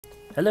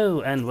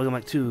Hello and welcome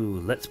back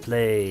to Let's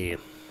Play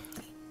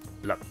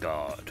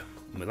Blackguard.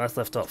 When we last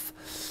left off,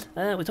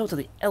 we talked to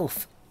the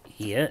elf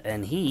here,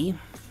 and he,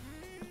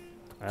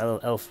 our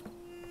little elf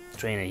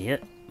trainer here,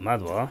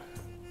 Madavar,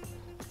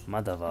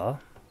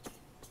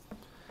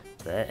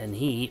 there, and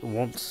he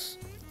wants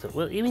to,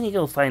 well, you mean you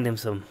go find him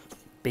some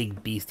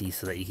big beasties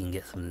so that you can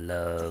get some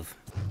love.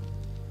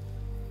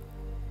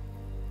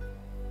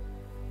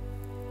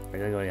 I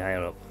gotta go any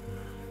higher up.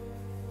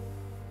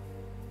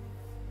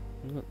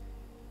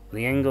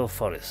 Liengo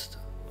Forest.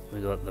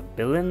 We got the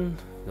Billin,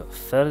 we got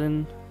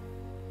Ferrin,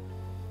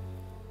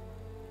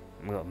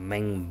 we got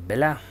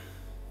Mengbilla,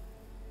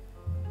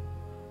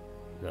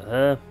 we got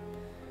her,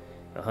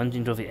 we got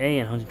Hunting Trophy A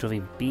and Hunting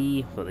Trophy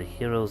B, we got the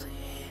Hero's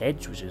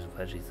Hedge, which is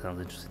actually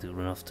sounds interesting to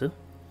run off to.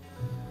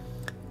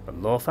 We got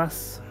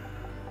Lorfas.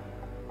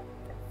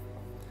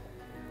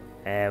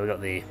 We got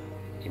the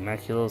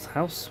Immaculo's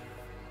house.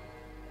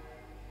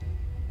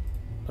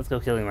 Let's go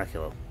kill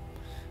Immaculo.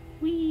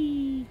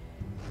 Whee!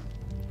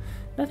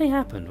 Nothing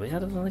happened. We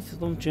had a nice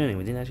long journey.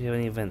 We didn't actually have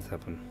any events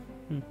happen.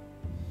 Then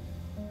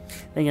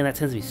again, that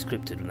tends to be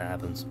scripted when that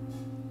happens.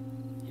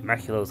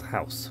 Immaculo's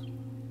house.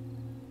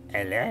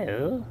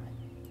 Hello?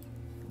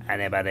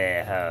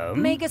 Anybody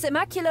home? Magus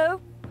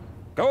Immaculo,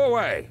 Go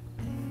away!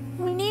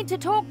 we need to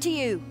talk to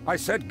you. I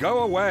said go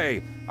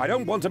away! I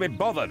don't want to be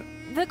bothered!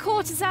 The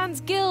Courtesans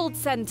Guild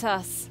sent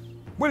us.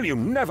 Will you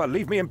never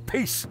leave me in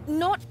peace?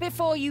 Not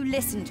before you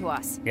listen to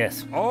us.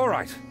 Yes. All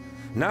right.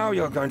 Now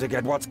you're going to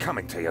get what's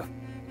coming to you.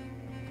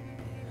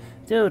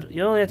 Dude,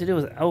 you all you have to do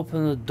is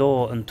open the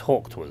door and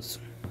talk to us.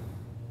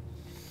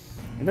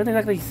 We don't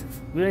exactly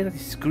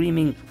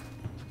screaming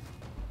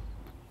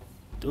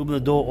to open the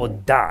door or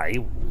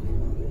die.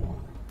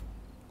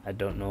 I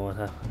don't know what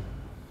happened.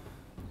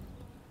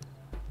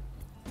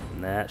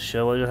 Not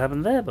sure what just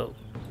happened there, but... Oh,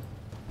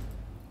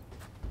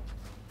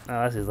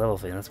 that's his level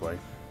thing, that's why.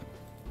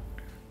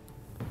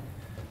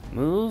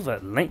 Move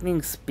at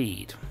lightning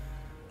speed.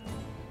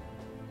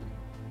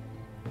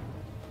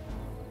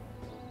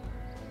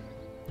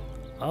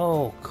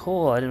 Oh,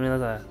 cool. I didn't realize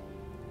that.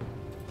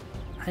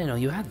 I didn't know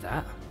you had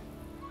that.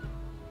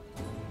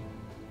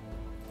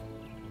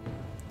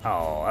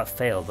 Oh, that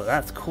failed, but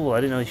that's cool. I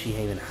didn't know she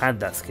even had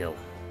that skill.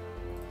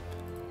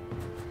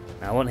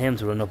 Now, I want him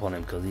to run up on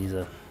him because he's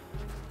a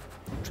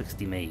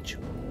tricksty mage.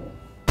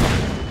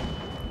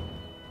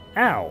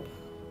 Ow!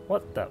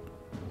 What the?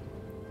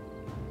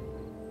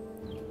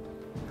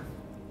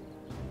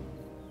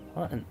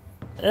 What on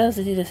earth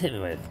did he just hit me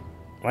with?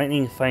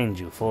 Lightning finds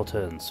you, 4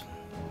 turns.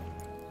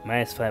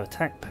 -5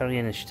 attack, parry,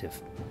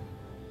 initiative.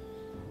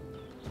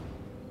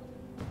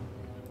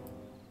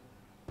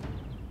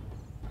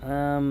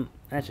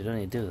 Actually, don't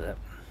need to do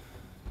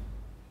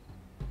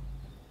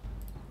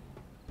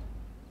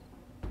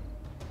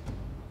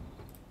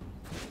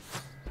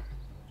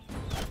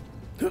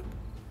that.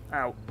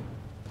 Ow.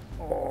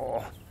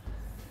 Oh.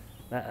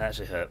 That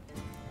actually hurt.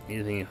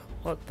 You're thinking,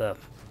 what the?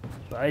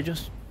 But I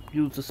just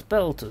used a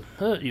spell to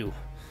hurt you.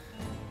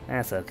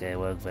 That's okay,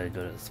 we're very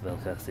good at spell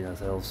casting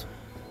ourselves.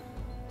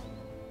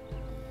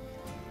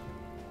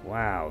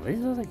 Wow,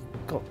 these are like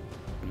got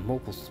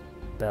multiple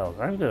spells.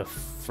 I'm gonna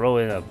throw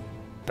in a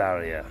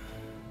barrier.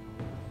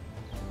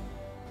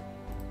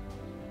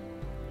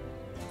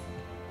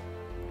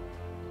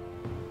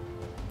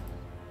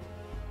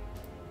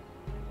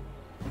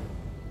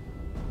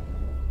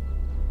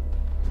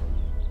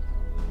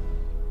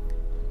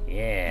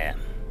 Yeah.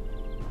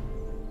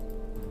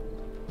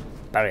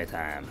 Barrier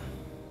time.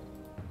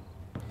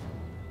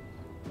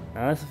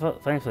 Now,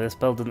 thankfully, this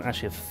spell doesn't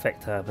actually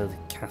affect our ability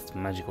to cast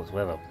magic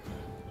whatsoever.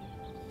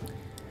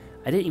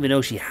 I didn't even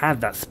know she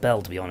had that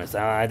spell, to be honest.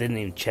 I didn't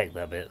even check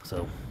that bit,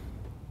 so...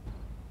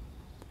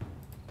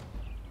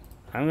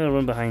 I'm gonna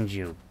run behind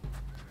you,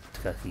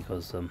 Takaki,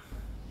 because,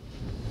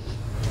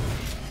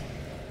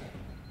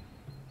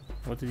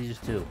 what did he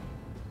just do?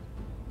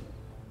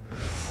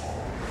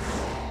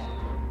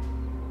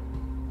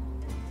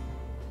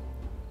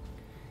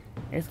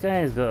 This guy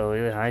has got a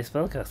really high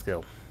spellcast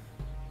skill.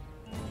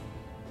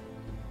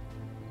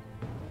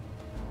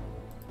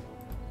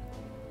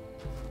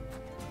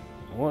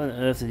 What on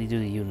earth did he do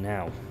to you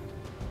now?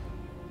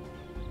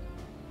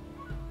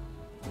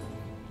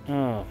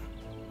 Oh,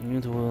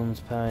 immune to wounds,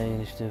 parry,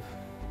 initiative.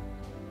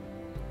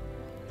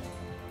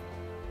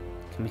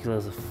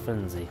 Kamikula's a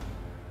frenzy.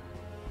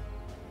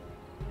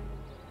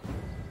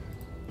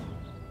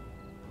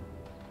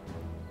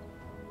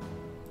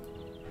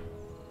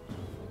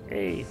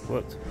 Hey,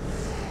 what?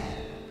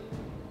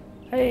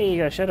 Hey, you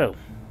got a shadow.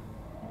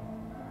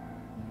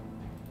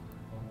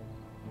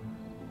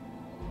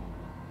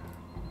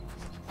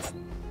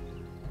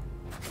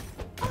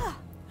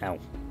 Ow.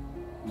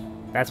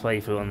 That's why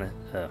you threw on the...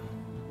 Oh,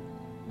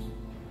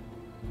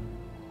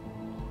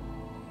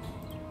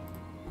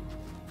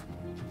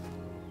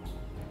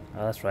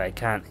 that's right. I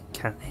can't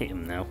hit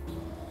him now.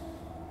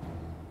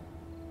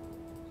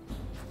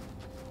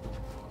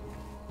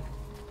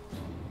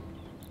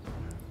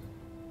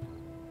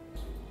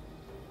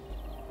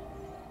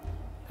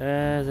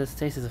 The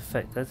stasis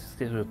effect. Let's just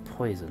get rid of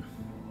poison.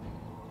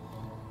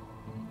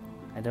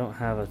 I don't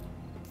have a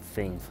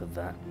thing for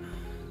that.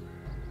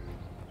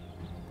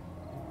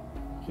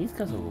 He's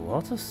got a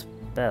lot of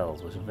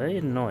spells, which are very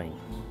annoying.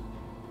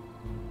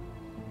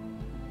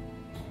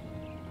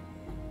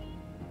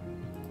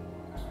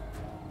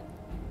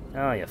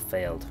 Oh, you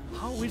failed.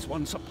 How is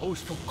one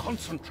supposed to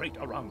concentrate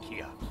around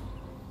here?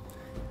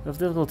 Of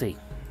difficulty.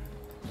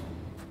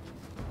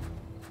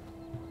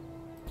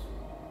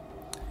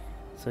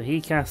 So he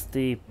cast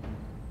the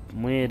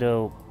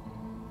weirdo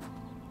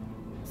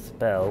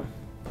spell.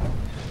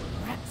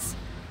 Rats.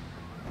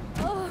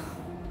 Oh.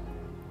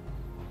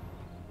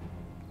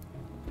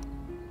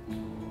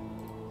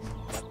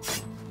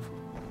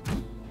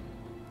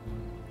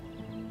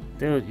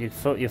 Dude,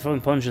 you're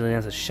throwing punches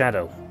against a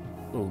shadow.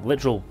 Ooh,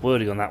 literal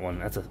wording on that one.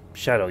 That's a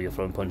shadow you're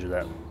throwing punches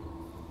at.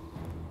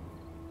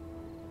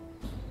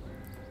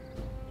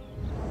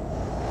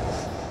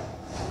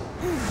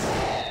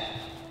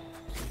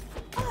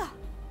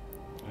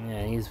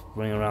 Yeah, he's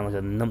running around like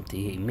a numpty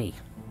eating me.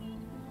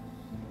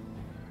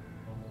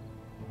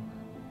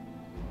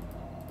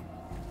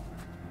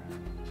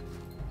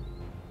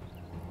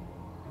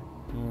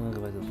 I'll go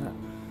back to that.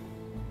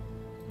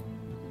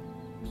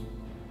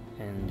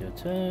 End your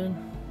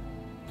turn.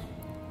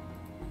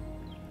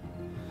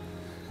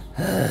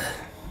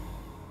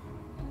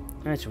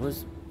 Actually,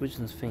 what's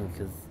Witchen's thing?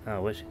 Because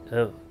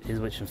his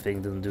Witchen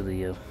thing doesn't do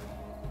the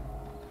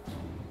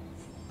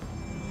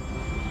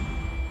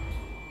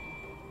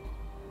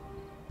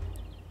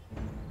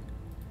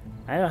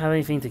I don't have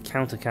anything to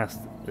countercast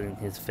in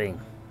his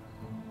thing.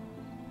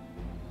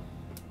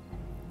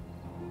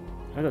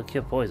 I got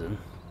Cure Poison,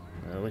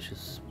 which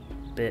is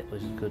Spit,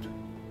 which is good.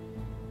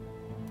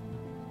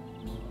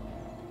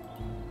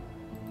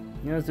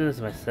 You know, let's do this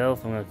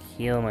myself. I'm gonna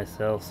heal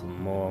myself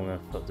some more. I'm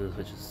gonna do this,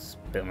 which is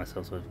Spit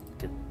myself so I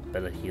get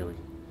better healing.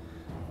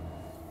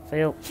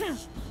 Fail.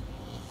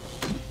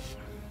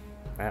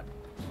 Ah.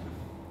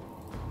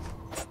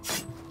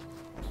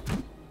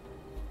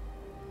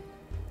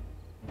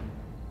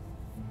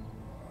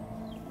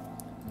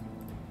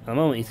 At the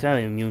moment, he's kind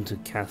of immune to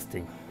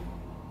casting.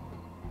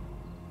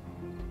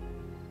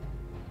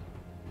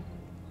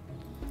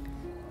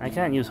 I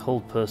can't use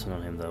Hold Person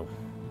on him, though.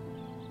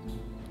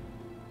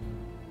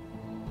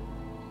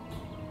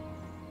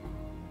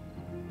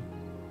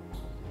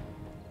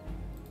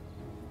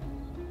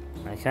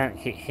 I can't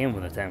hit him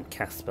with a damn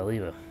cast spell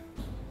either.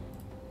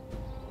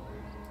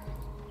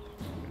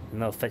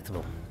 Not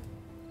effectable.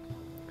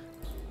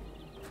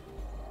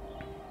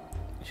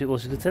 She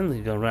could tend to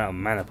go around out of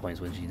mana points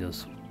when she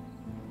does.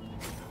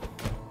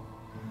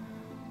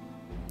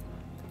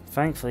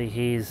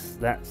 Thankfully,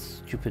 that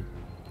stupid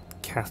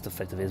cast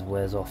effect of his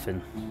wears off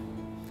in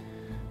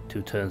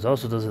 2 turns.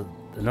 Also does it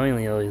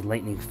annoyingly, his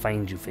lightning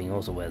find you thing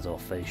also wears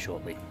off very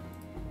shortly.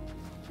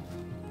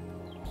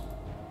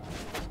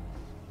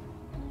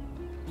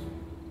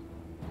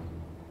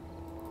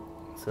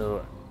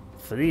 So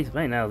for these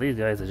right now, these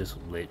guys are just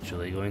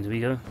literally going to be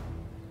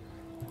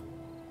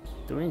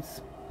doing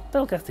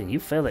spellcasting. You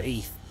fail at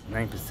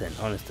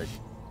 89%, honestly.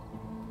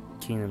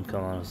 Kingdom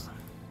Come Honest.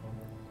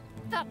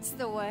 That's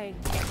the way.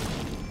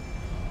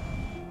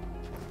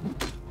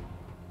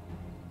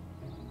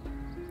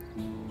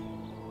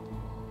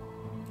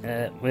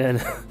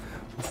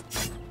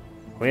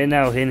 We're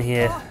now in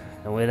here,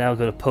 and we're now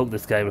going to poke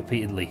this guy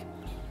repeatedly.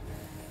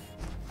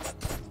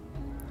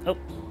 Oh,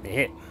 it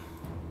hit.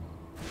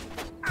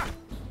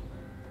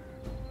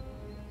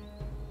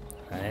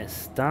 It's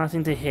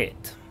starting to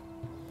hit.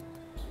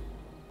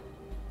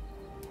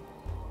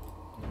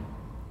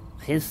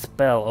 His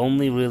spell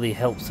only really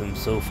helps him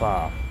so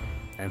far,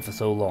 and for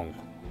so long.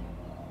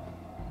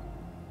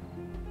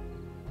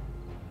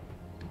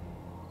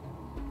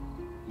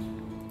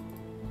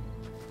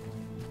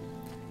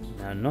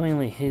 Now,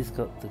 annoyingly, he's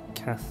got the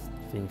cast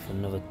thing for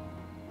another.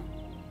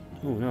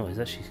 Oh no, he's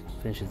actually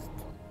finishes.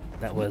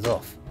 That wears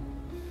off.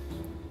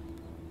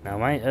 Now,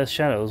 my Earth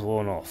Shadow's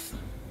worn off.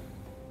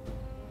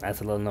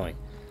 That's a little annoying.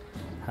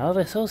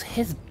 However, so's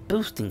his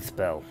boosting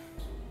spell.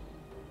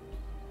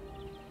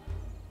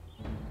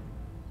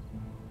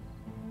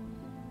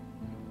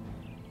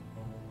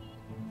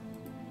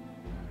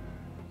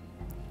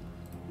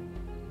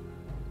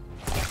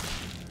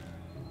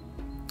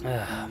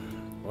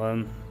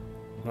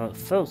 Well,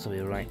 folks, I'll be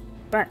right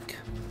back.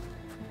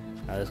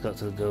 I just got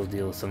to go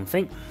deal with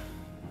something.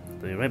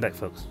 I'll be right back,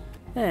 folks.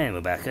 And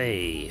we're back.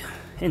 Hey,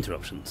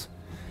 interruptions.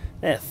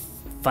 They're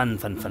fun.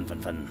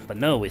 But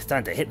no, we're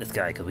starting to hit this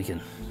guy because we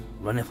can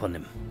run up on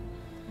him.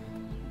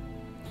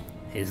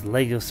 His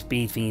leg of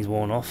speed thingy's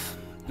worn off.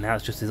 Now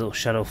it's just his little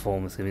shadow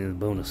form that's giving him the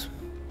bonus.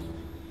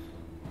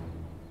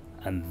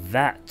 And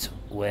that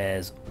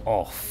wears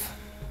off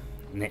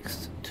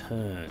next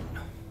turn.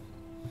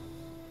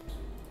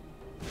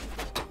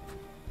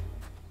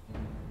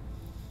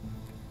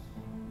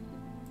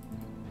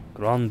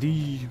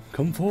 Grandi,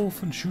 come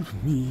forth and shoot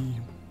me.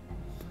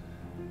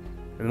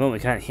 At the moment we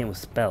can't hit him with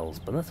spells,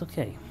 but that's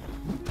okay.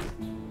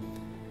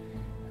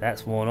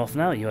 That's worn off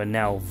now, you are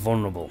now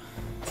vulnerable.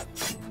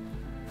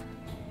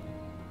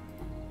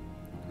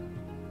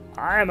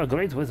 I am a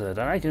great wizard,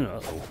 and I can.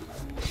 Uh-oh.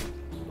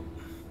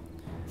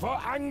 For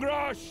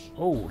Angrosh!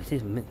 Oh, it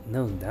is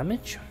no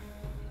damage.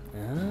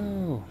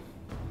 Oh,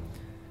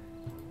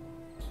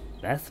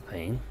 that's the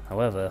pain.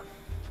 However,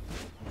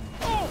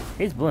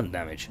 his blunt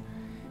damage.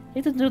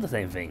 It doesn't do the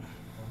same thing.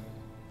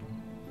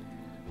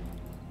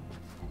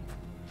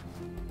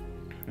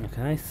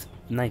 Can I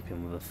snipe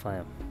him with a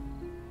fire?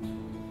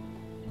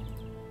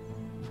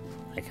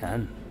 I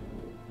can.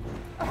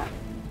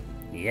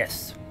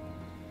 Yes.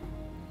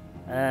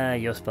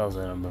 Your spells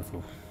are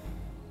unmerciful.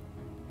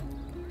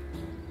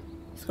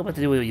 Let's go back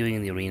to do what you're doing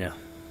in the arena.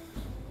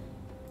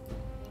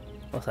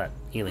 What's that?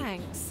 Healing.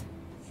 Thanks.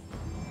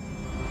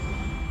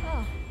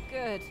 Oh,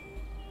 good.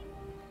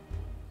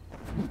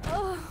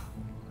 Oh.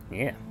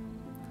 Yeah.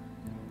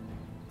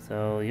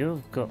 So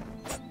you've got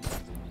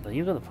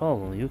the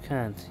problem. You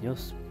can't.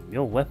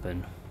 Your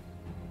weapon.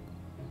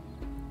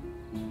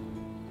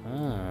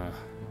 Ah.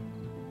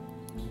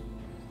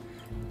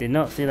 Did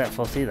not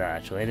foresee that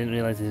actually. I didn't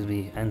realize it would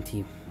be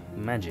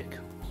anti-magic.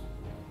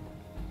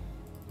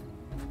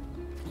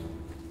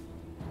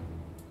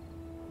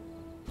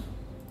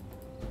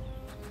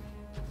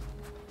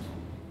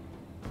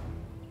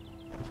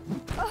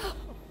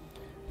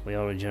 We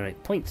all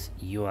regenerate points.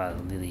 You are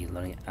Lily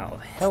running out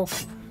of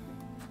health.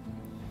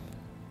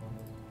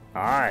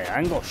 Aye,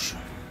 Angosh.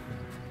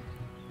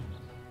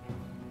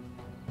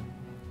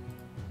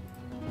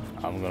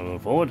 I'm gonna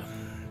move forward.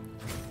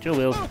 Chill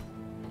wheels.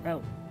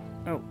 Oh,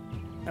 oh,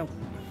 oh.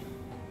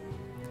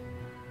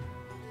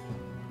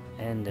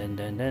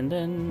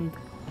 And.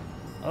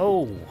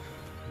 Oh!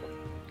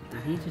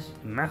 Did he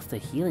just master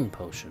healing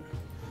potion?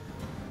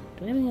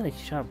 Do we have any like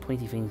sharp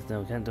pointy things?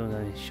 No, can't do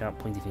any sharp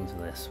pointy things for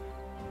this.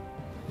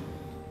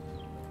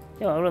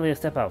 Yeah, I'll really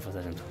step out for a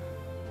second.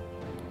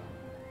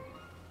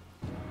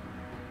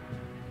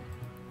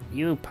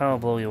 You power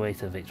blow your way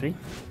to victory.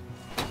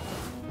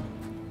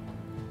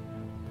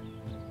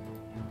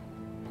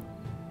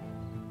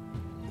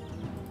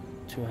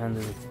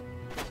 Two-handed.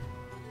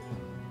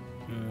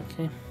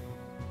 Okay.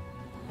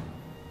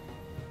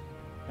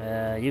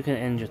 You can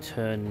end your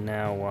turn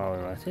now while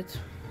we're at it.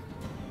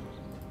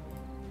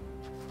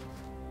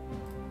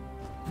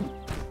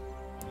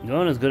 No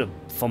one is good at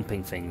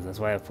thumping things, that's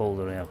why I pulled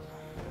her out.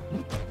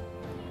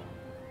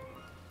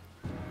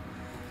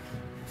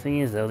 Thing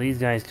is though, these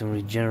guys can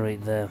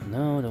regenerate their...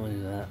 No, I don't want to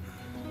do that.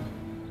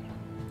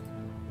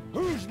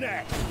 Who's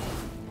next?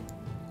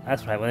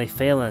 That's right, when they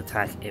fail an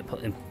attack, it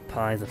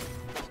implies a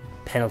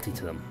penalty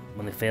to them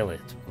when they fail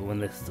it. But when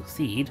they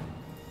succeed...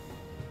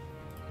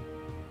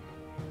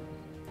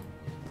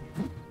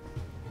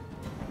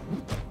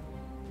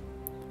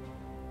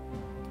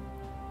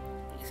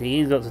 See,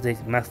 he's got to take...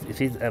 If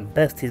he's at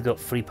best, he's got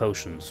 3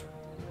 potions.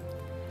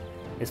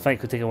 This fight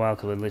could take a while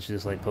because we're literally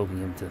just like poking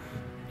him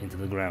into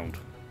the ground.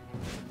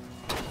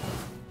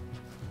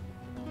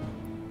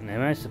 And I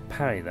managed to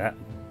parry that,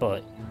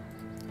 but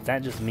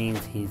that just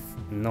means he's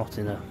not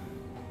in a... Do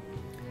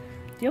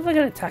you have like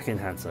an attack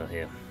enhancer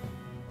here?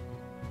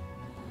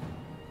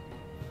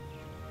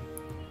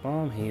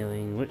 Bomb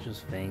healing, Witch's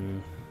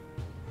Thing.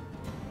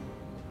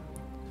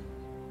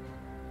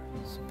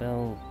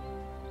 Spell...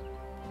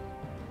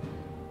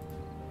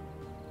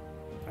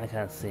 I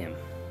can't see him.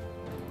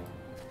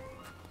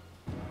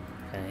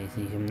 Can I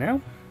see him now?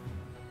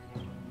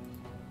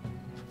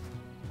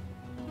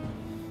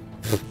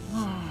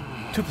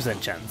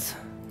 %2 chance.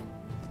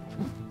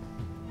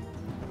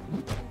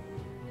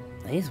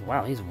 He's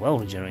well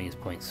regenerating his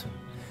points.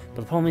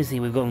 But the problem is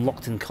we've got him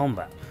locked in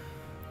combat.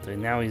 So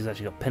now he's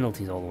actually got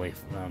penalties all the way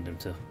around him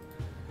too.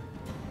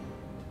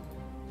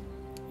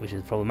 Which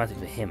is problematic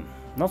for him.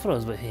 Not for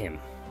us, but him.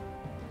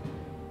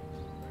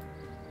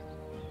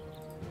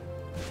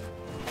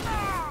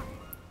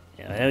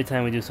 Yeah, every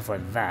time we do stuff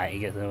like that, he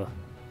gets another...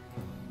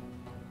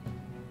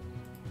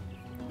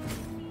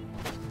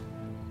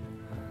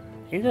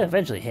 He's gonna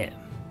eventually hit.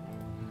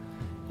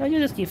 No, you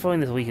just keep throwing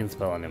this weakened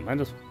spell on him. I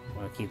just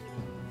want to keep...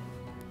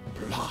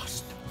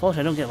 Blast!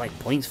 Unfortunately, I don't get like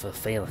points for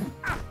failing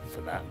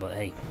for that, but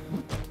hey.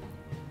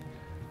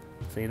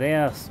 See, they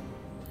are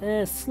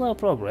slow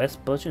progress,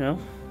 but you know.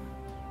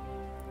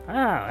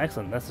 Ah,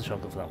 excellent. That's the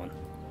shortcut for that one.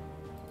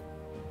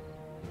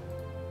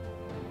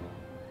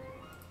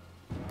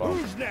 Bonk.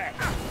 Who's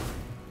next?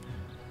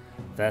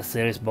 That's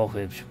serious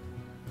blockage.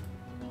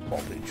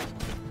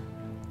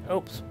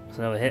 Oops, it's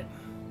another hit.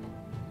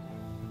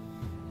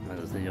 That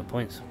doesn't need your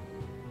points.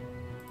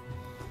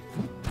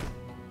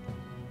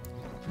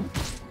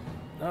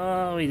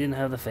 Oh, he didn't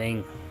have the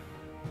thing.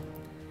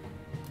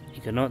 He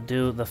could not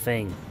do the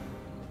thing.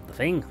 The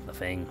thing? The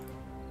thing.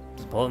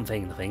 It's important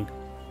thing, the thing.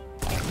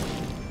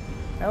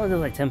 That was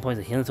like 10 points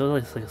of healing, so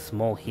it's like a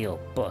small heal,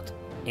 but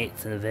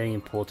it's a very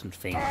important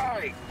thing.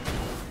 Aye!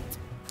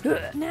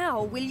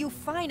 Now, will you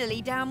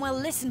finally damn well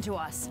listen to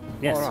us?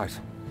 Yes. All right.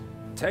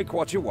 Take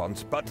what you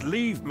want, but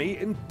leave me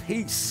in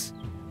peace.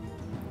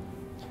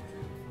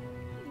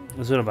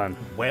 Zuraban.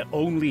 We're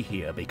only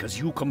here because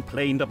you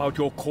complained about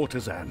your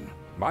courtesan.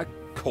 My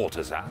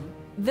courtesan?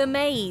 The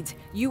maid.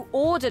 You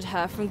ordered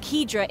her from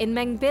Kedra in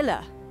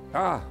Mengbilla.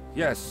 Ah,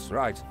 yes,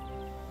 right.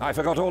 I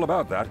forgot all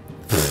about that.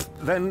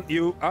 Then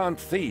you aren't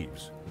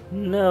thieves.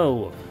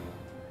 No.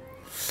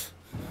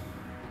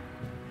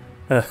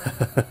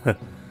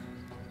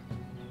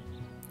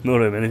 No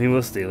room, anything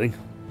worth stealing.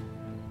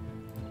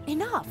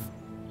 Enough!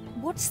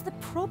 What's the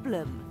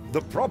problem?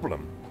 The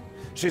problem?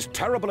 She's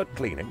terrible at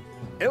cleaning,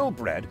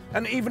 ill-bred,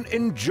 and even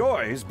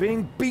enjoys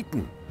being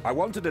beaten. I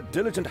wanted a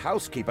diligent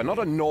housekeeper, not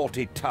a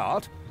naughty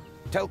tart.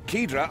 Tell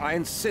Kedra I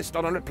insist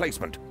on a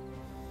replacement.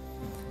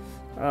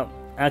 Oh,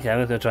 okay,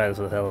 I'm just gonna try this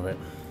for the hell of it.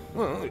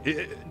 Well,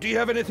 do you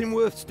have anything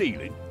worth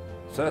stealing?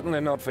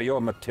 Certainly not for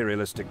your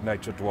materialistic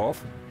nature, dwarf.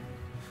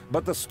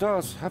 But the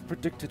stars have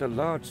predicted a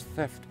large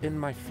theft in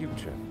my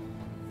future.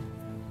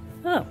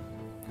 Oh.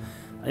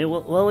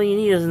 Well, what you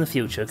need is in the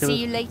future. See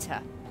you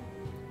later.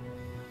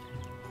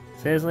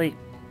 Seriously?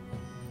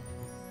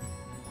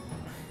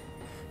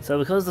 So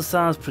because the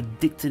stars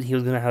predicted he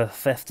was going to have a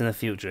theft in the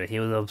future, he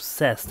was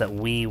obsessed that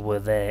we were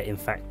there, in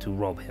fact, to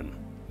rob him.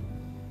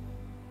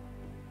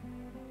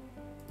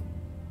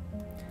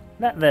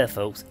 That there,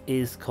 folks,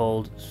 is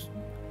called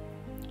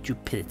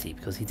stupidity,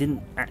 because he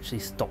didn't actually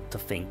stop to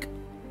think.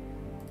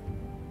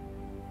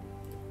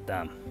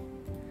 Damn.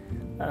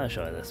 I'll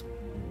show you this.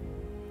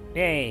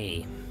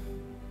 Yay!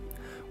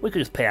 We could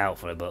just pay out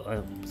for it, but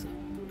it's a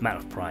matter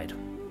of pride.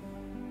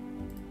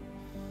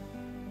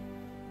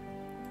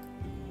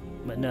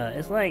 But no,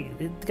 it's like,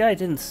 the guy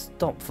didn't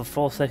stop for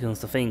 4 seconds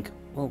to think,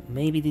 well,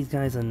 maybe these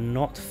guys are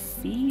not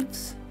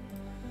thieves?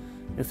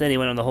 Instead he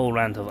went on the whole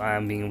rant of, I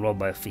am being robbed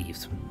by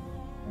thieves.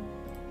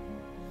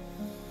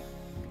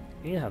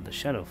 You have the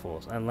Shadow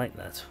Force, I like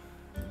that.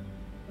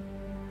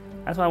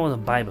 That's what I wanted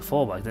to buy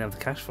before, but I didn't have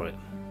the cash for it.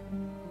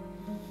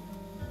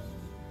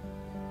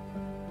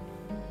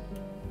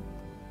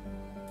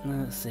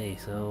 Let's see,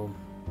 so...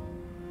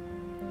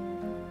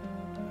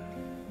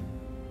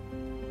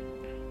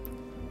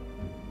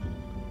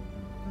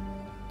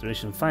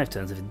 duration 5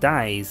 turns. If it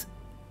dies,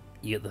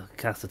 you get the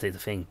caster take the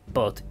thing,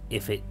 but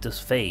if it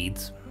just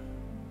fades,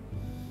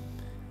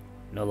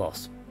 no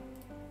loss.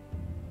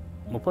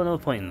 We'll put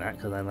another point in that,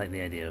 because I like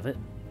the idea of it.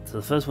 So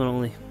the first one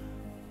only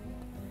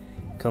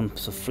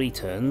comes for 3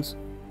 turns,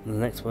 and the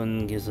next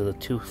one gives us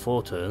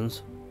 4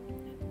 turns.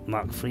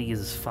 Mark 3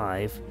 gives us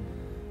 5.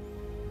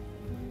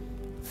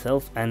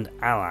 Self and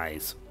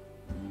allies.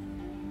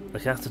 The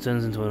caster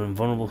turns into an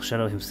invulnerable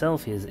shadow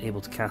himself. He is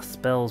able to cast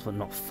spells but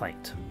not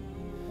fight.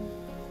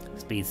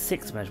 Speed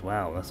 6 measure.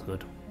 Wow, that's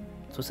good.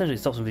 So essentially it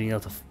stops him being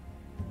able to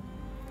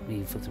be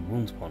inflicted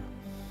wounds upon.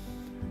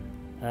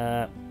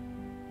 That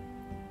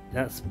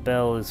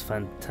spell is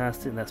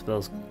fantastic. That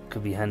spell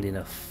could be handy in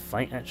a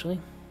fight, actually.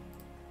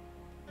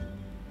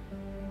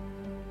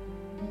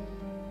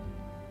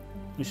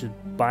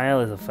 Bile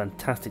is a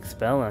fantastic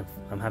spell.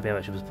 I'm happy I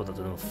actually just put that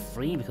to number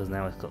 3 because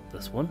now I've got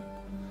this one.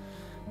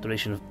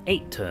 Duration of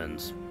 8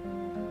 turns.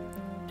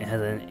 It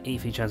has an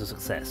 80% chance of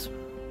success.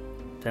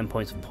 10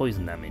 points of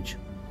poison damage.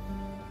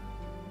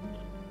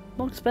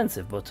 Not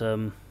expensive, but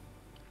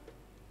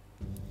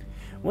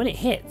when it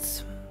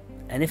hits,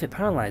 and if it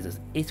paralyzes,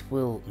 it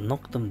will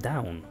knock them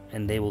down,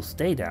 and they will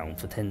stay down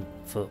for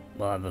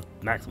the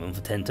maximum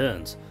for 10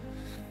 turns.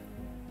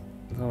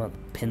 I don't want to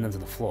pin them to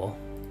the floor.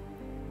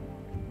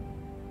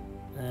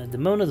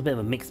 Demona's a bit of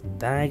a mixed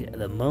bag at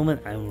the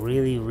moment. I'm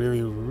really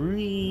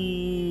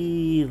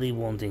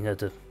wanting her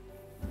to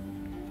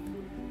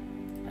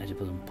actually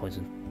put some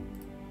poison.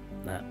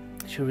 That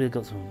she really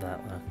got some of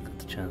that when I got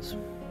the chance.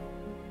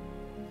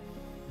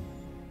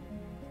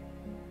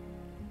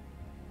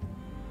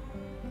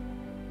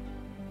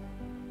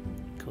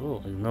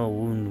 Cool. Ignore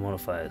wound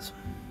modifiers.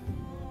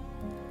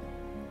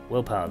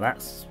 Willpower.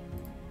 That's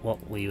what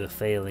we were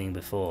failing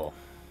before.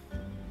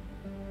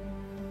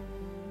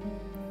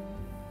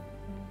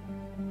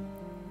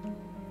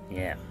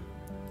 Yeah.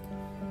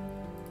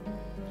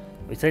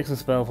 We take some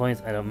spell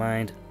points, I don't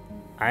mind.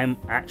 I'm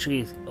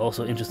actually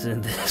also interested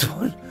in this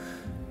one.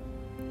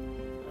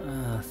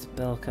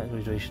 Spell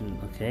category duration,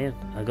 okay,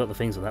 I got the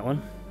things on that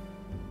one.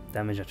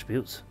 Damage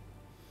attributes.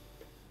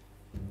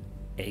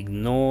 It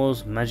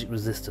ignores magic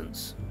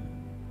resistance.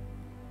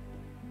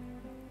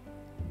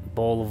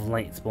 Ball of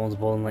light spawns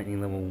ball of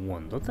lightning level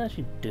 1. What does that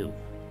actually do?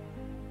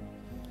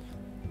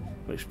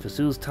 Which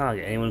pursues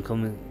target. Anyone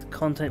coming into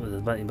contact with the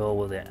lightning ball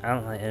will their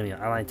enemy or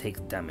ally takes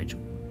damage.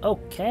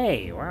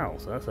 Okay, wow,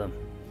 so that's a...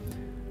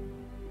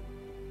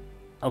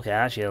 Okay,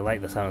 actually I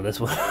like the sound of this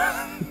one.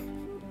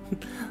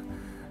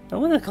 No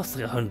wonder it costs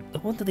like 100.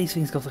 No wonder these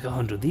things cost like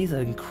 100. These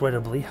are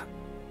incredibly...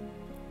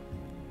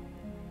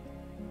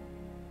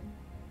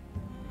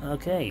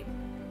 Okay.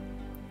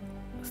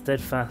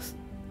 Steadfast,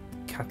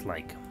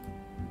 cat-like.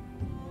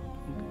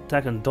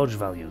 Attack and dodge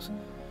values.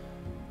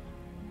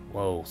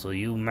 Whoa, so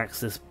you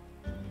max this...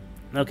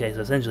 Okay, so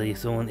essentially,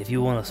 if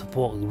you want a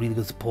really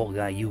good support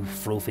guy, you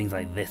throw things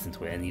like this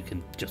into it, and you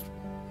can just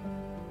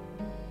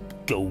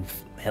go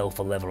hell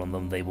for leather on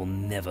them. They will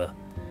never.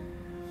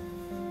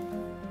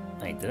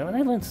 Wait, did I have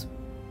an Evelyn's?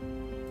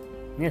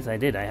 Yes, I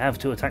did. I have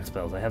 2 attack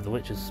spells. I have the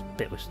Witch's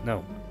Bit, which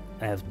no,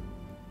 I have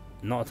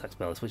not attack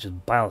spells. Which is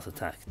Bile's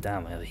attack.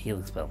 Damn, I have a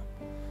healing spell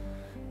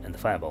and the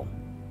Fireball.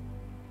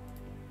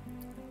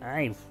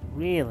 I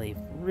really,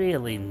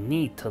 really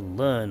need to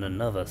learn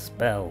another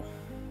spell.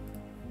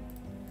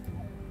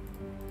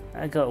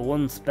 I got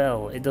one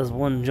spell, it does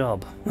one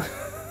job.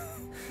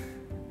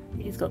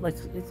 He's got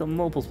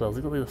multiple spells.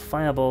 He's got like a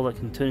fireball that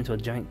can turn into a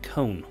giant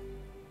cone.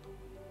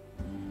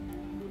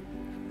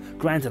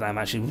 Granted, I'm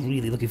actually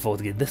really looking forward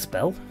to getting this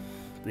spell.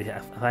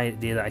 The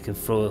idea that I can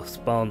throw a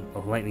spawn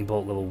of lightning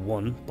bolt level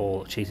 1,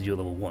 ball that chases you at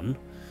level 1,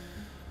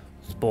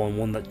 spawn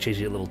one that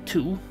chases you at level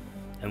 2,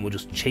 and will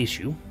just chase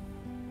you.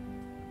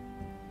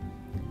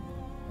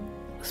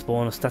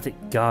 Spawn a static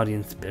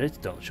guardian spirit,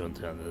 don't show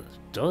until it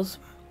does.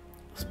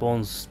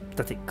 Spawns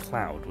static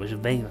cloud, which is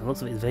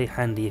looks like it's very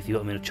handy if you got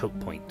them in a choke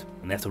point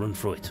and they have to run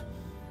through it.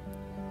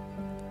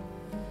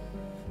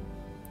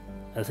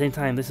 At the same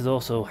time, this is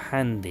also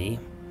handy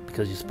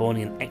because you're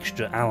spawning an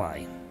extra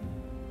ally.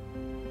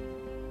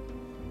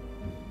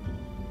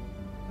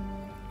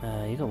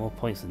 You got more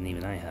points than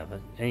even I have. I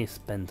only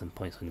spend some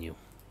points on you.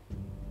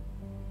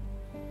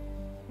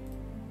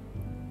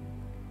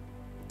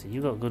 So you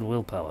got good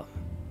willpower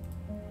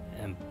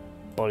and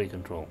body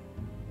control.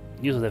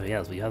 Use with everything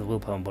else, but you have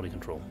willpower and body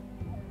control.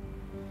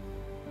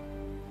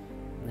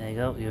 There you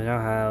go. You now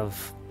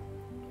have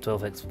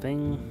 12x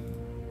thing.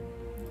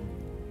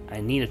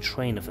 I need a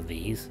trainer for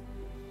these.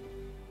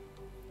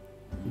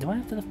 Do I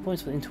have enough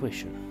points for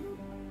intuition?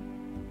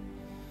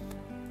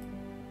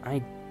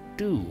 I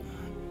do,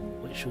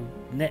 which will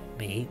net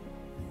me.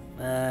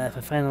 If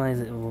I finalize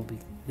it, it will be.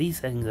 These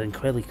things are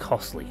incredibly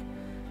costly,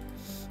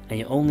 and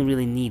you only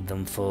really need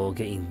them for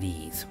getting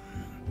these.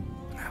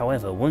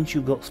 However, once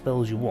you've got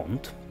spells you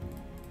want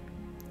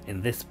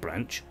in this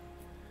branch,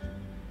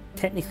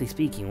 technically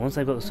speaking, once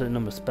I've got a certain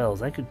number of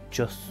spells, I could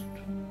just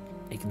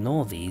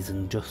ignore these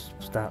and just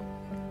start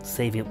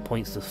saving up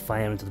points to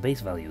fire into the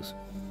base values.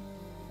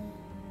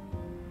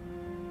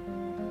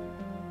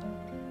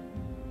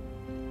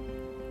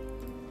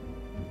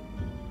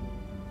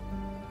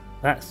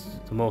 That's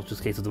the most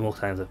just case of the more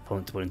times I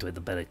put into it, the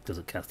better it does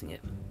at casting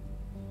it.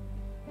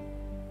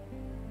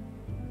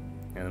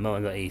 And at the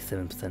moment I got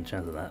 87%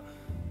 chance of that.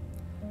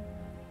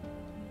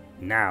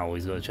 Now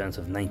he's got a chance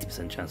of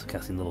 90% chance of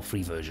casting the level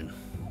 3 version.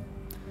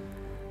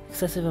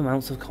 Excessive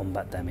amounts of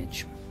combat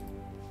damage.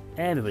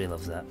 Everybody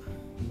loves that.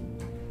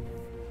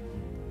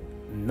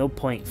 No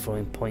point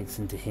throwing points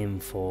into him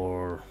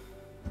for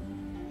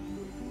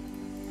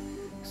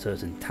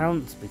certain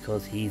talents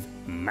because he's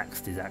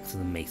maxed his axes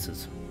and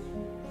maces.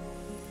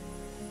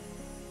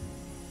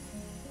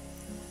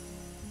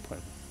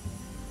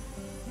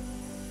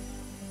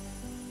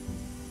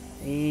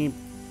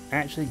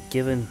 Actually,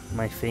 given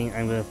my thing,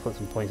 I'm going to put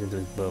some points into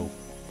his bow.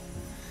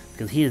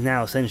 Because he is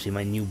now essentially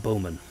my new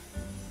bowman.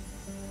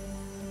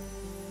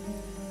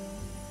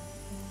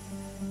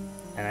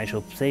 And I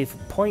shall save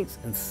points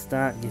and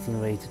start getting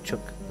ready to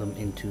chuck them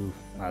into...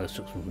 let's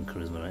chuck some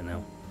charisma right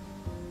now.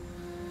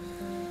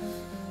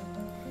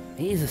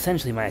 He is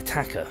essentially my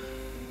attacker.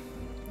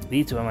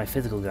 These two are my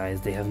physical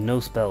guys. They have no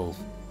spells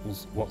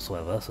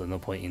whatsoever, so no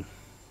point in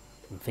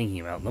thinking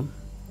about them.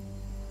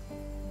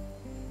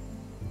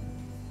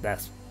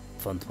 That's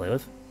fun to play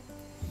with.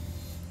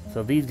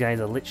 So these guys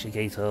are literally a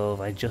case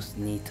of I just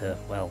need to,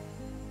 well,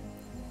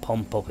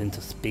 pump up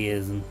into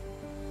spears and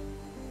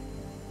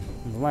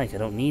the like. I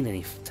don't need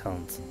any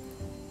talents.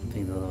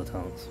 Things with other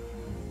talents.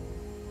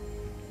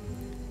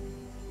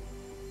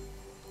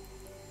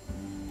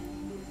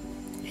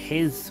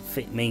 His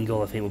main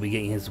goal, I think, will be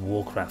getting his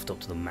warcraft up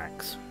to the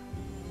max.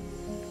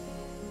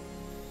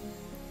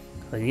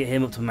 If I can get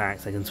him up to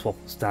max, I can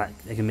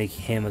I can make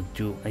him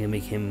I can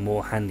make him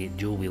more handy at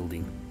dual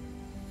wielding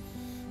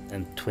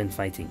and twin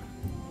fighting.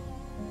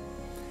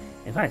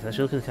 In fact, I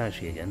should look at the character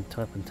sheet again.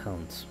 Type and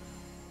talents.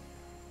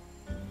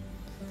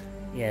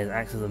 Yeah, his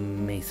axes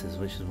and maces,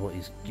 which is what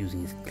he's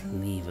using his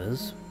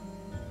cleavers.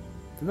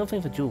 There's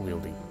nothing for dual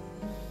wielding,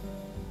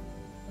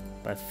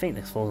 but I think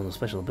this falls under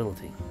special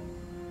ability.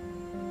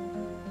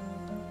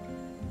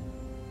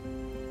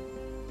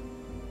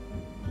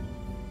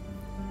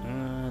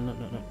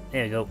 No.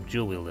 There we go,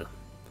 dual wielder.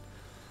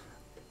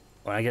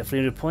 When I get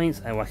 300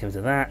 points, I whack him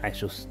to that.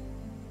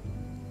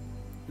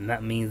 And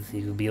that means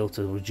he will be able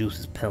to reduce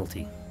his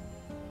penalty.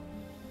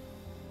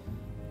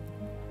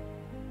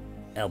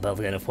 I'll be able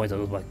to get enough points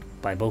on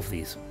by both of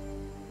these.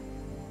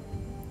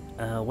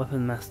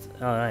 Weapon master.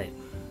 Alright.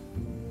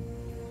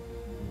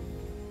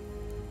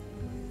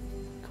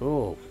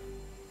 Cool.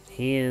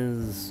 He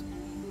is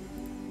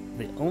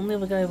the only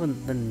other guy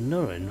than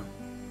Nurin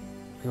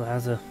who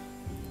has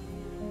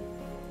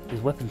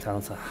his weapon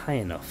talents are high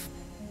enough.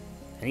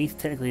 And he's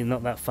technically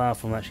not that far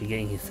from actually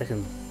getting his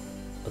second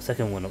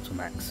one up to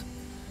max.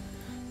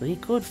 So he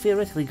could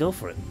theoretically go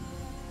for it.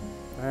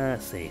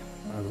 Let's see.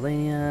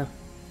 Aldania.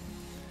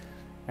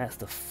 That's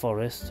the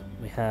forest.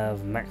 We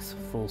have max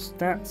full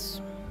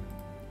stats.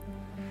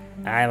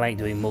 I like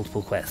doing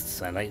multiple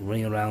quests. I like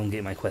running around,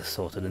 getting my quests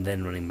sorted, and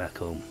then running back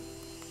home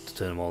to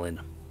turn them all in.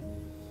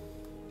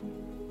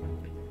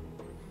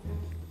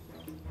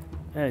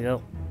 There we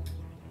go.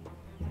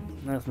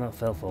 That's not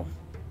helpful.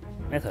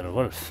 That's out of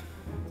worse.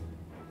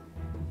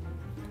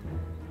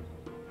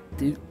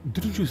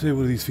 Didn't you say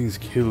one of these things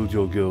killed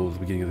your girl at the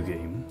beginning of the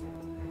game?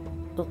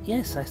 Well,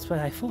 yes, I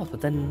swear I thought,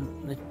 but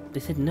then they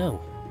said no.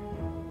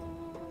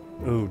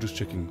 Oh, just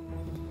checking.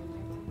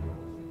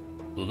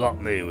 Does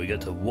that mean we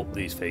get to whoop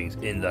these things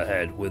in the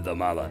head with the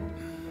mallet?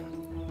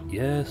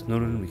 Yes,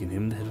 Norin, we can hit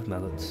him in the head with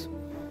mallets.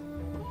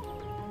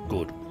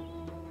 Good.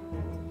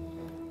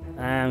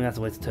 I'm going to have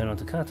to wait to turn on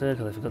to Carter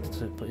because I forgot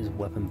to put his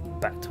weapon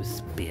back to his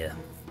spear.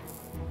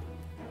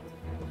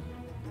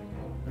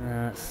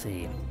 Let's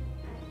see.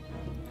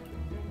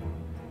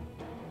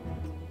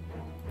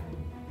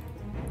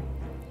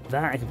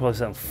 That I can probably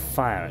set on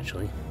fire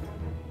actually.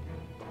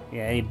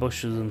 Yeah, any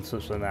bushes and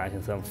such like that I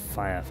can set on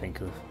fire, I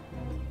think of.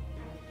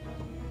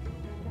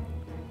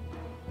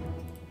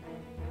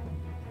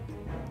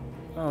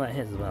 Oh, that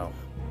hits as well.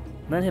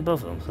 Then hit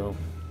both of them, so...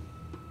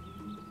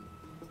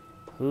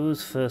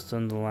 Who's first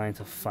on the line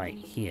to fight?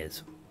 He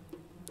is.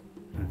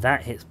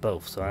 That hits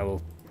both, so I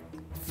will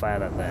fire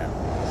that there.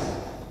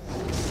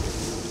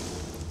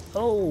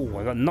 Oh,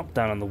 I got knocked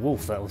down on the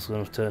wolf. That was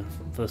going to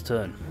first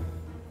turn.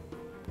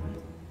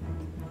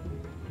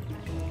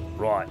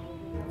 Right.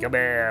 Come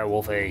here,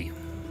 Wolfie.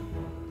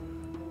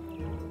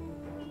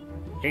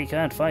 He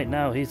can't fight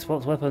now. He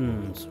swaps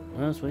weapons.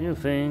 That's what you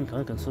think.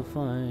 I can still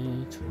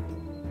fight.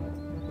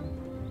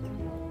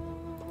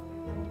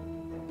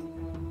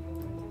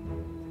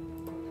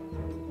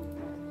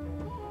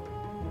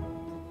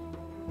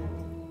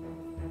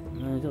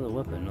 I got the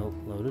weapon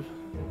loaded.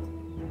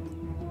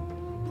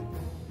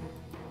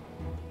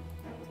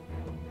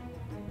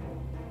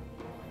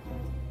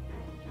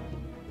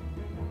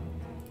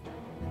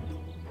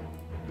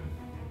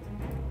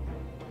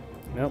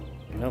 Nope,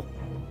 nope,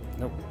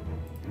 nope,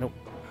 nope.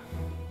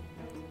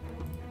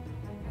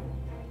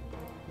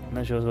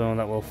 Not sure what's going on with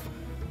that wolf.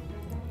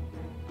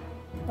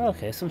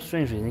 Okay, some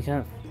strange reason you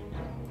can't.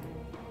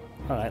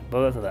 Alright,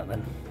 but after that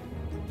then.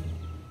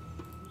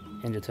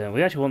 End your turn.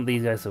 We actually want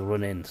these guys to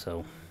run in,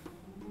 so.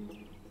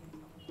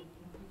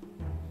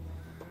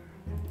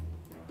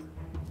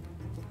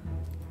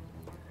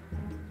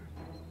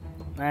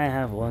 I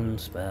have one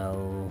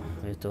spell.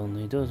 It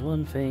only does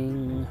one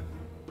thing.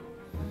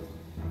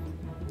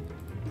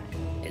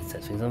 It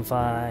sets things on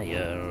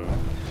fire.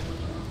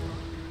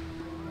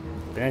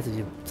 Be nice if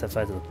you set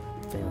fire to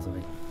the thing or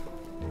something.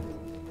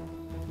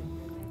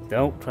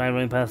 Don't try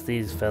running past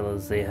these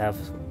fellas. They have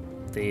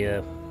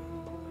the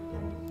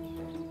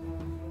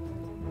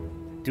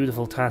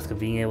dutiful task of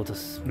being able to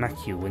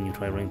smack you when you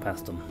try running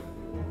past them.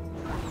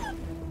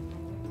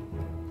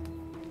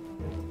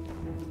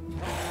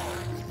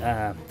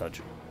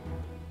 Dodge.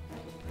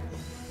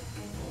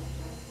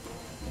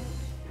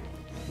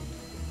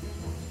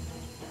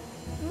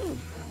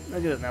 I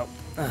get it now.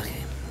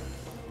 Okay.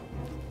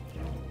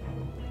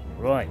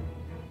 Right.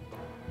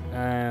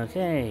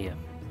 Okay.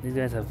 These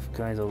guys have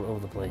guys all over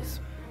the place.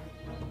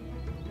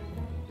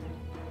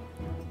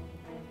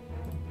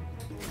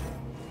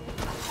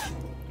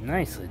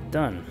 Nicely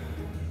done.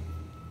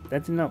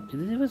 That did not.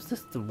 It was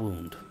just the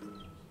wound.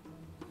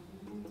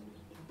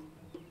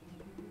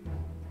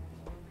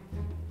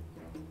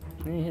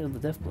 Yeah, he hit with the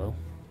death blow.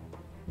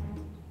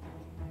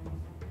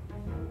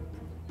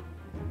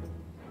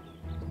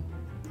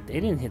 They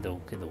didn't hit the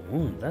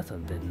wound. That's a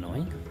bit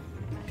annoying.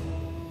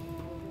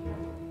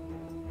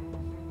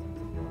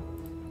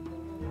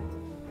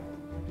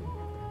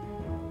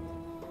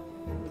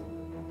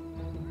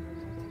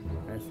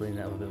 Let's lean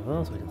that a bit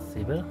more so we can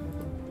see better.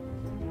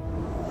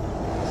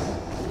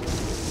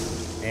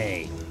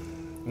 Hey,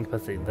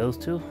 incapacitate those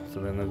two,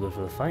 so then they'll go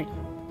for the fight.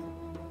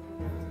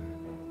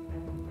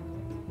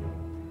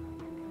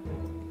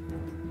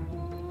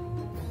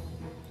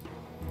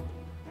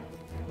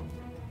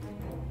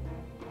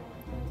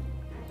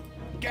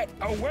 Get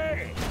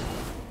away!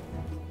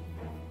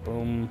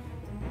 Boom.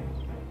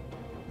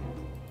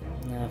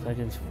 Now if I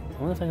can,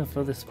 I wonder if I can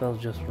throw this spell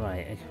just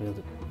right. I can be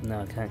able to,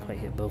 no, I can't quite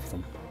hit both of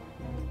them.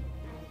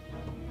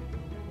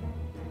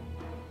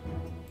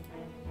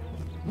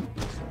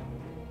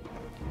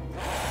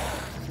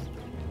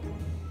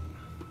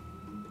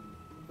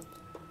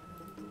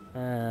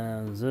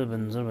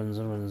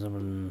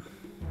 Zurban.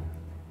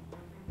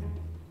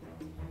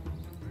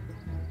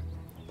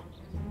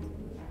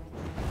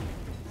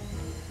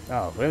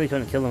 Oh, really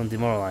couldn't kill them and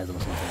demoralize them or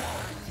something.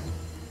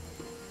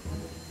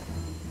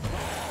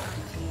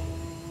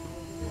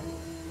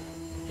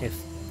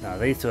 No,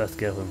 these two have to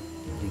get them.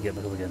 You get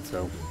back up again,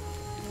 so.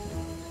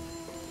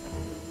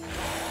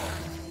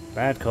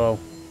 Bad call.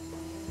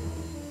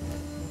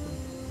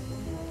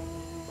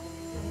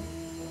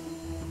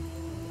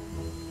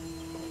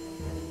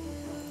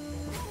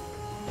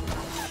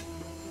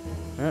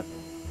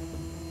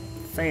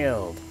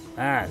 Failed.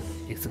 Ah,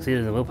 he succeeded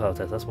in the willpower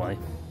test, that's why.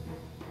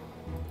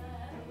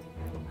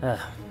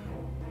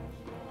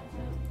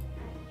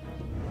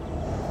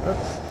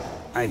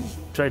 I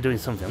tried doing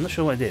something. I'm not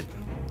sure what I did.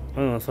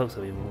 One of the folks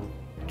that we will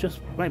just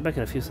right back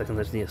in a few seconds.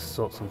 I just need to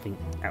sort something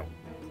out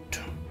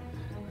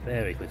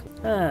very quickly.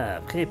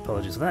 Okay,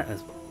 apologies for that.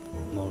 There's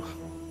more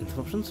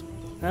interruptions.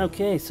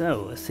 Okay,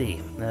 so let's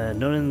see.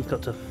 Norin's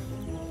got to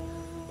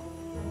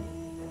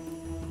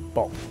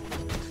Bop.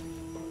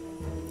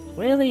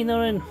 Really,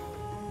 Norrin?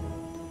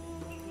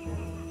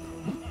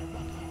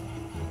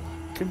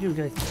 Could you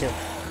get killed?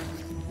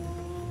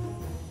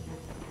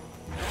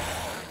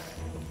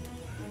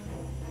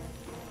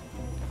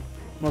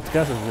 Well,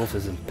 Tagasa's wolf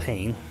is in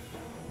pain.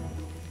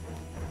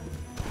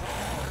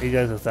 You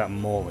guys will start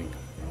mauling.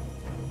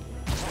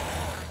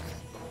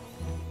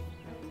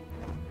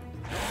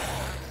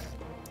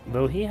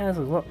 Though he has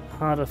a lot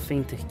harder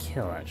thing to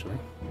kill, actually.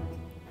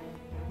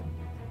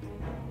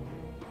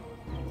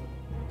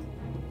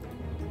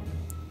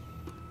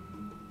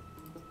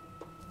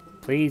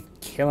 Please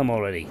kill him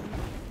already.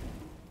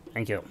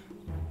 Thank you.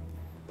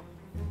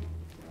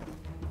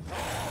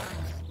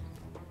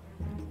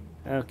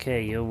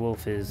 Okay, your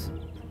wolf is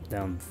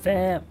down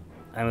there.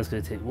 I'm just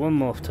going to take one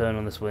more turn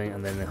on this wing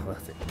and then I'll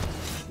have to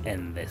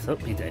end this. Oh,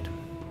 he died.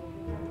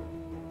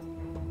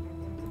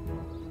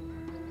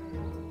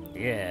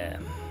 Yeah.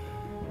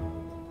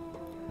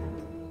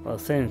 Well,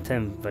 same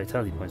 10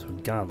 vitality points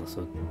regardless,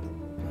 so...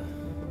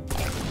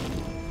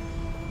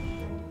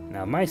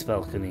 Now my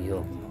spell can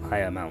heal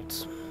higher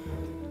amounts.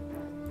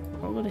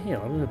 I'm going to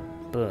heal, I'm going to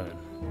burn.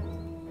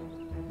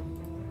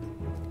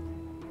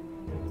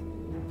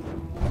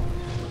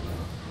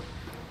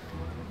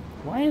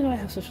 Why do I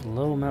have such a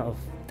low amount of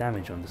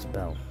damage on the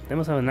spell? They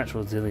must have a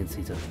natural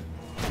resiliency to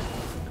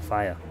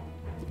fire.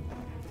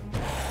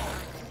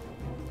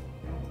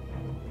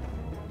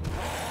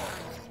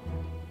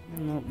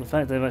 Well, the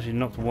fact they've actually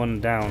knocked one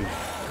down.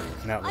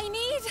 Now I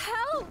need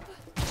help!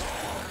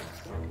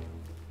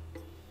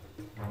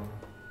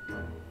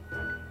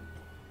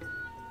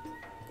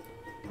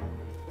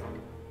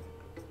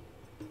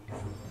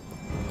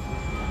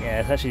 yeah,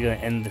 it's actually going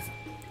to end this.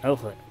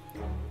 Hopefully.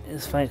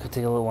 This fight could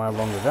take a little while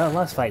longer. That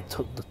last fight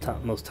took the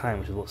most time,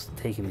 which is what's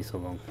taking me so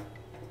long.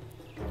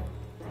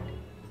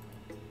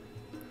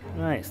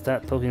 Right,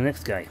 start poking the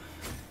next guy.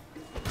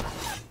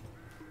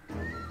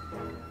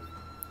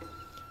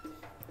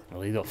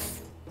 Well, he got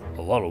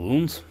a lot of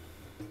wounds.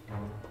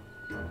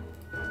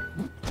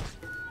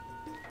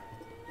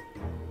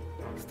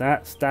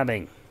 Start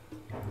stabbing.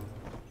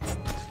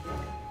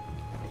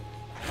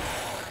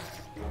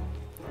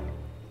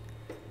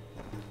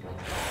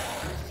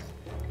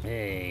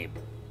 Hey.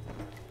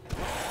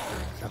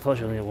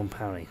 Unfortunately, only one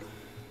parry.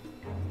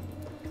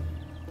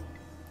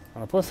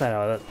 On the plus side,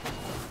 however...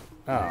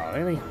 Oh,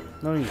 really?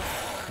 No, you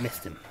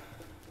missed him.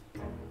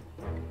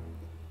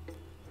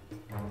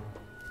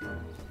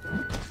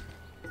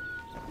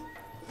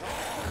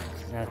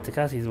 Now,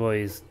 Takasi's boy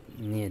is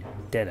near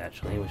dead,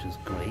 actually, which is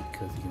great,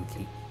 because you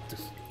can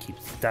keep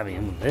stabbing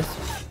him with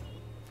this.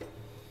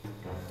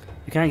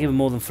 You can't give him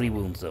more than 3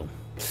 wounds, though.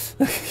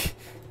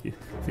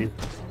 You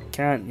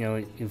can't, you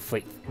know,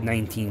 inflict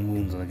 19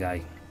 wounds on a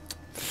guy.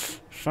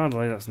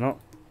 Sadly, that's not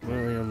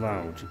really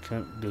allowed. You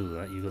can't do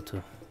that. You got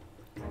to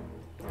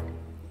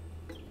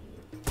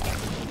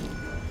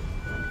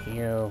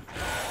heal.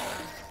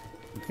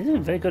 He's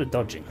doing very good at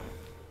dodging.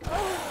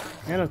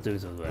 Yeah, not doing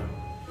so well.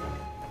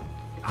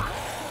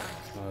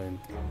 Oh,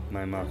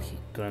 my marquee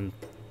gun.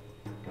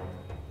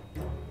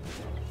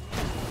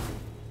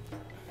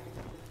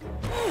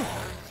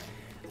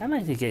 I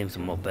might need to get him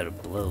some more better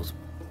blows.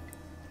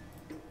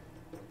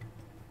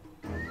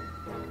 Oh,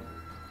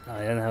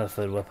 I don't have a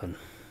third weapon.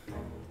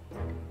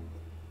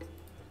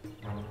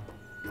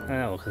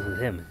 Oh, because of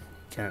him,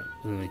 can't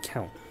really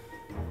count.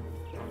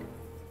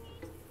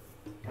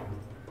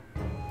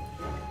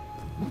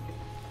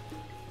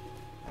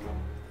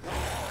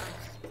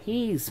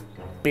 He's a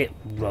bit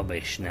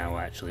rubbish now,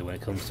 actually, when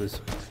it comes to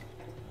his...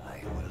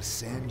 I will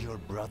send your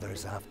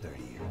brothers after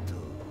you,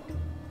 too.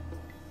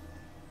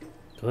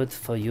 Good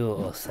for you,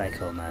 oh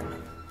psycho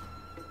man.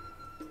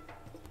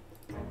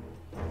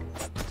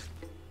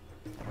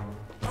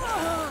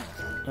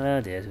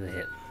 Oh dear, it's gonna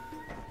hit.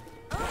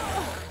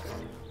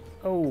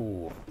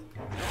 Oh!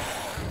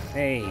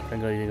 Hey,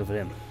 thank God you didn't go for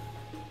him.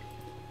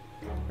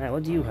 Now,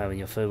 what do you have in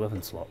your third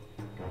weapon slot?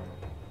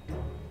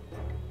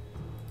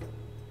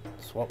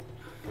 Swap.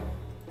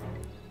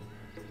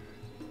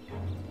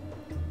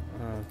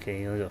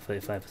 Okay, you only got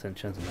 35%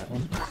 chance on that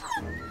one.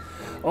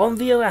 On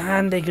the other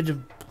hand, they could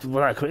have...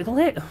 Well, that critical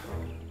hit!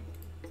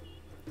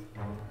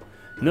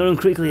 No one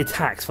critically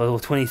attacks for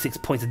 26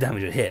 points of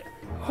damage a hit.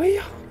 Oh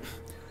yeah!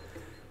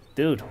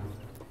 Dude,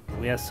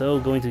 we are so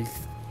going to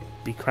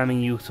be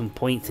cramming you some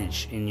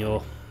pointage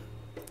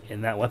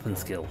in that weapon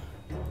skill.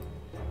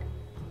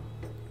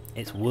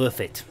 It's worth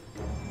it.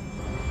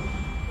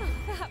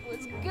 That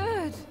was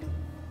good.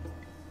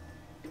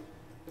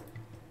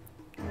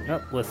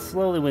 Oh, we're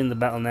slowly winning the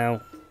battle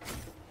now.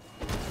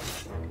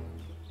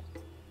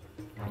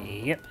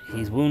 Yep,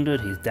 he's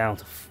wounded. He's down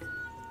to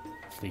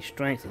 3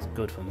 strikes. That's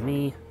good for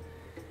me.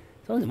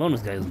 So the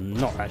bonus guy is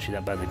not actually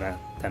that badly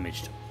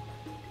damaged.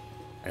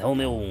 I hold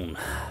my own.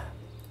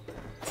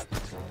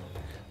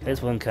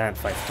 This one can't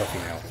fight Stuffy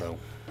now, though.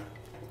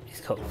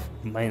 He's got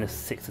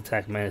 -6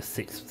 attack,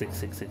 -6, 6,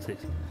 6, 6,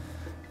 6.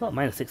 A lot of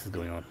 -6s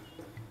going on.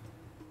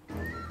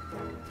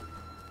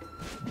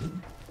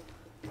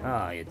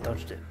 Ah, you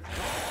dodged it.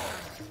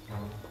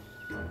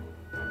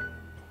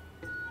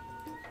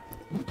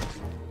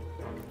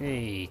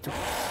 Hey,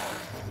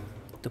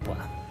 the point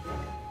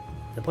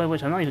at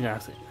which I'm not even going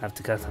to have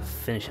to cast to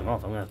finish him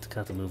off. I'm going to have to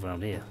cast to move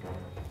around here.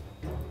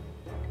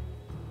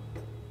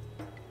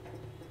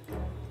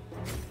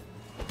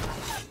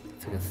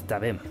 So I can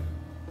stab him.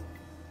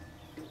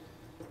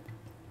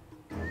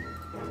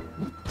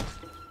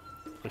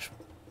 Which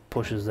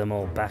pushes them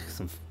all back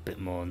some bit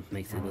more and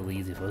makes it a little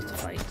easier for us to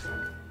fight.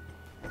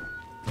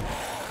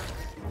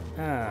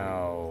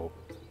 Ow.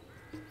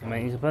 Am I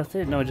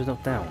incapacitated? No, I just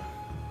knocked down.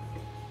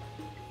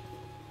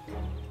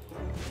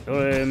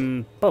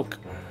 Poke.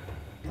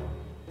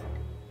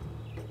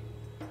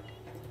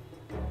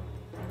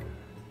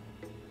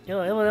 You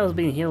know, everyone else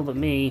being healed but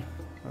me.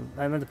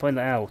 I'd like to point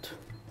that out.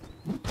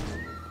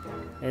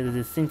 There's a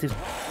distinctive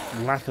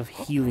lack of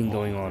healing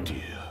going on.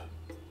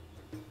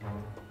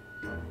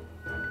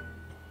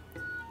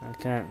 I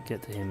can't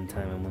get to him in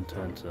time in one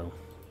turn, so...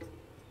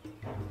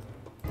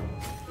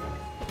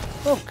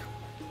 Poke!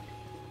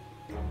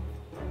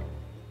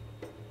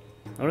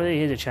 Already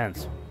here's a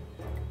chance.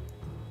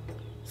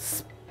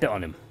 Spit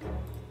on him.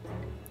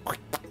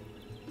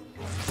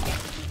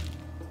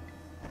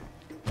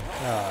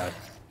 Ah,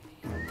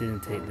 he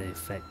didn't take the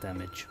effect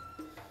damage.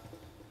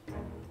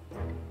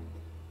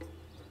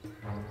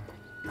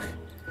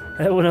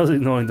 Everyone else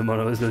ignoring the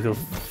mono is gonna go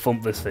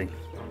thump this thing.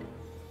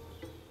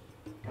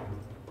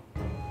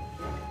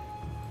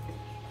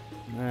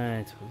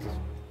 Alright, we'll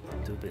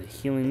just do a bit of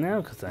healing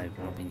now because I've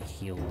not been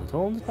healed at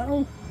all in this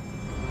battle.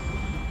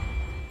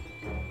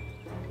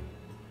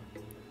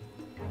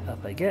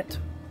 Up I get.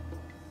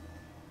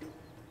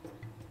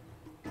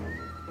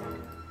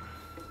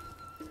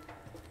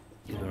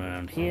 You go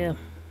around here.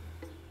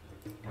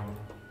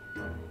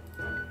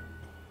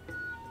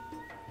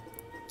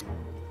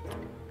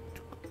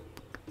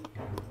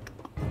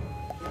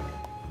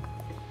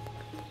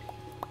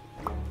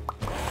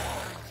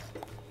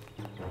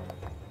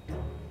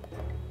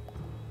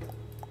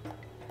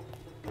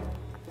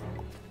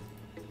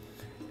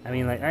 I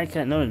mean, like, I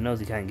can't. No one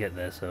knows he can't get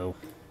there, so.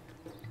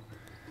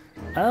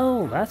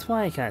 Oh, that's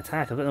why I can't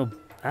attack. I've got no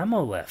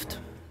ammo left.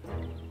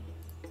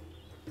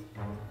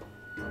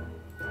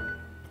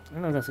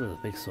 I'm not gonna go with a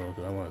big sword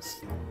because I want to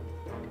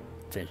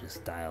finish in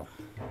style.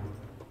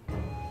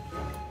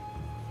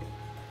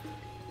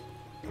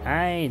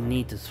 I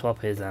need to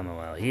swap his ammo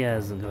out. He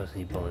hasn't got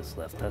any bullets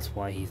left. That's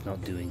why he's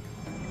not doing.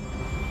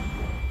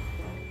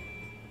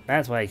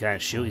 That's why he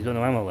can't shoot. He's got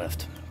no ammo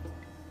left.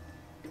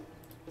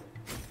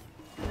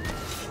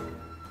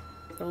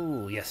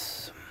 Oh,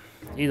 yes.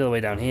 He's all the way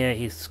down here.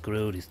 He's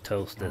screwed. He's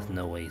toast. There's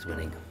no way he's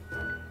winning.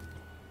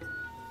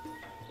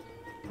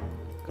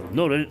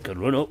 No, could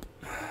run up.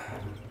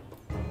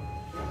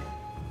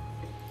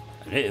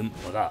 And hit him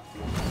like that.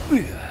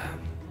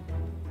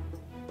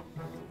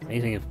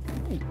 Anything is...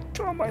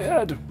 Draw my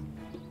head!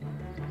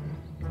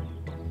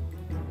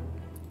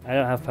 I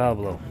don't have power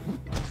blow.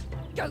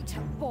 Go to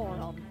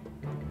Boron.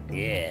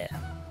 Yeah.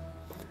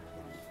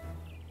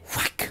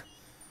 Whack!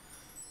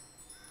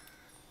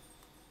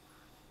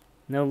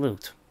 No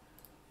loot.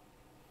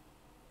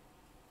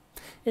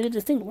 There's a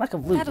distinct lack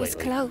of loot That was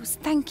lately. close,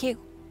 thank you.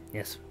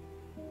 Yes.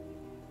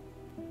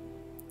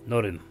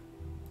 Norin.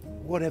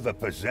 Whatever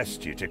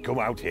possessed you to come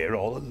out here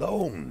all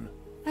alone?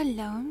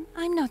 Alone?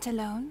 I'm not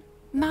alone.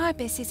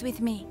 Marbis is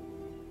with me.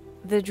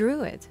 The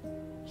druid.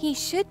 He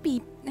should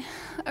be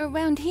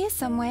around here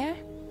somewhere.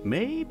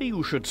 Maybe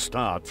you should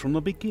start from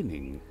the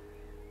beginning.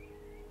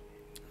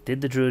 Did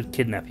the druid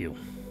kidnap you?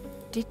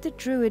 Did the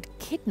druid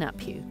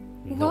kidnap you?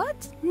 No.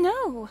 What?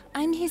 No,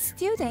 I'm his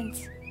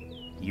student.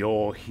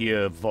 You're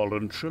here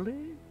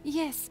voluntarily?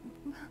 Yes,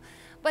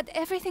 but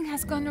everything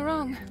has gone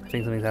wrong. I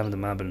think something's happened to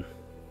Mabin.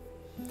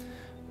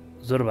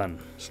 Zurban.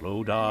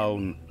 Slow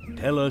down.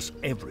 Tell us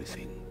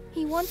everything.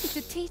 He wanted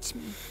to teach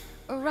me,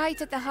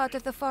 right at the heart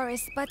of the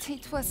forest, but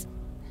it was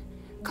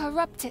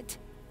corrupted.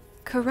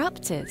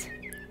 Corrupted?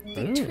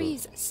 The Ooh.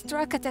 trees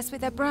struck at us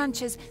with their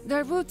branches,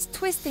 their roots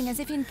twisting as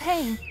if in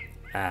pain.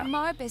 Ah.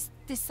 Marbis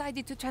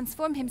decided to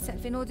transform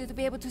himself in order to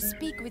be able to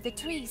speak with the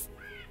trees.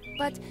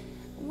 But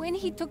when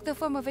he took the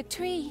form of a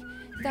tree,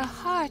 the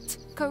heart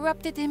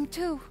corrupted him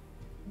too.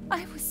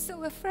 I was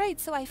so afraid,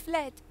 so I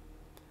fled.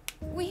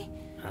 We've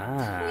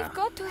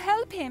got to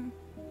help him.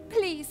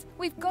 Please,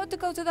 we've got to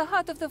go to the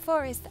heart of the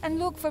forest and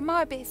look for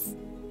Marbis.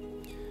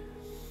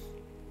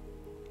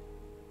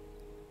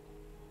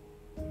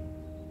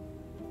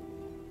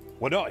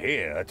 We're not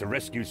here to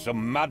rescue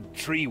some mad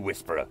tree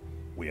whisperer.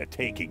 We are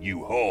taking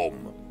you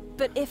home.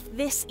 But if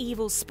this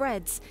evil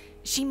spreads,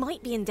 she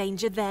might be in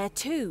danger there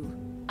too.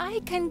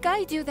 I can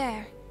guide you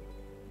there.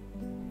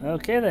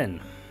 Okay then.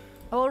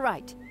 All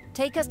right.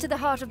 Take us to the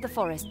heart of the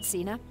forest,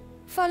 Sina.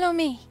 Follow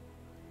me.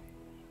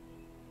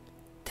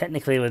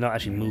 Technically we're not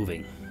actually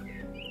moving.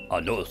 I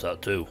noticed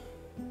that too.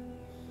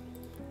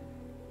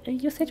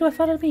 You said you were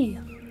following me.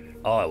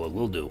 Aye, well,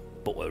 we'll do,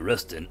 but we're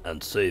resting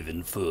and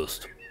saving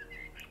first.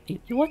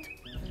 You what?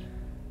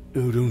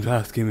 Oh, don't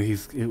ask him.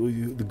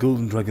 The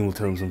golden dragon will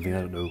tell him something.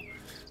 I don't know.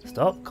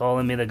 Stop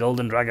calling me the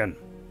golden dragon.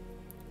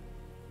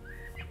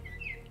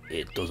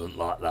 It doesn't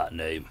like that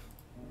name.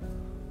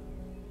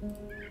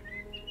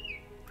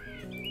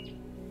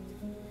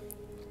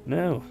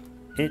 No,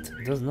 it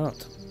does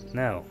not.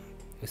 Now,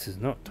 this is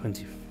not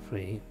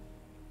 23.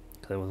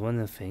 Because there was one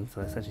other thing,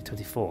 so that's actually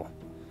 24.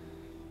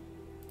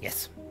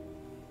 Yes.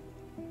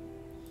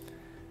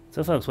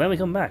 So folks, when we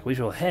come back, we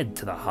shall head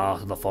to the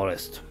heart of the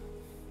forest.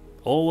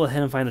 Or we'll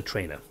head and find a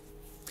trainer.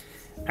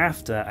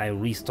 After I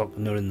restock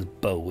Nurin's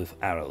bow with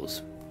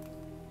arrows.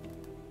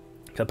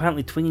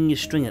 Apparently twinging your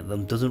string at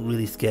them doesn't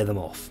really scare them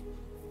off.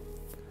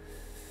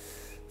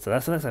 So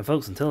that's the next time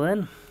folks. Until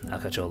then, I'll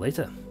catch you all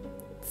later.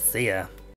 See ya.